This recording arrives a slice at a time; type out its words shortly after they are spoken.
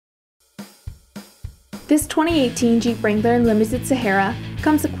This 2018 Jeep Wrangler Limited Sahara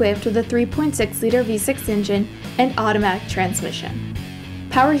comes equipped with a 3.6-liter V6 engine and automatic transmission,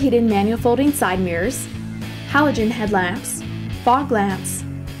 power heated manual folding side mirrors, halogen headlamps, fog lamps,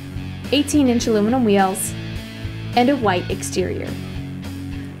 18-inch aluminum wheels, and a white exterior.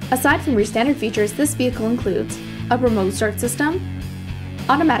 Aside from your standard features, this vehicle includes a remote start system,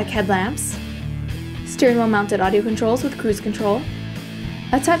 automatic headlamps, steering wheel mounted audio controls with cruise control,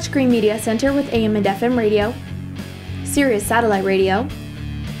 a touchscreen media center with AM and FM radio, Sirius satellite radio,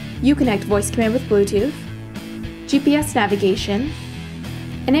 Uconnect voice command with Bluetooth, GPS navigation,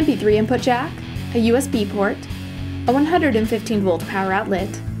 an MP3 input jack, a USB port, a 115-volt power outlet,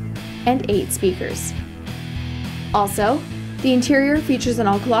 and 8 speakers. Also, the interior features an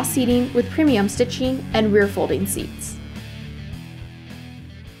all-cloth seating with premium stitching and rear folding seats.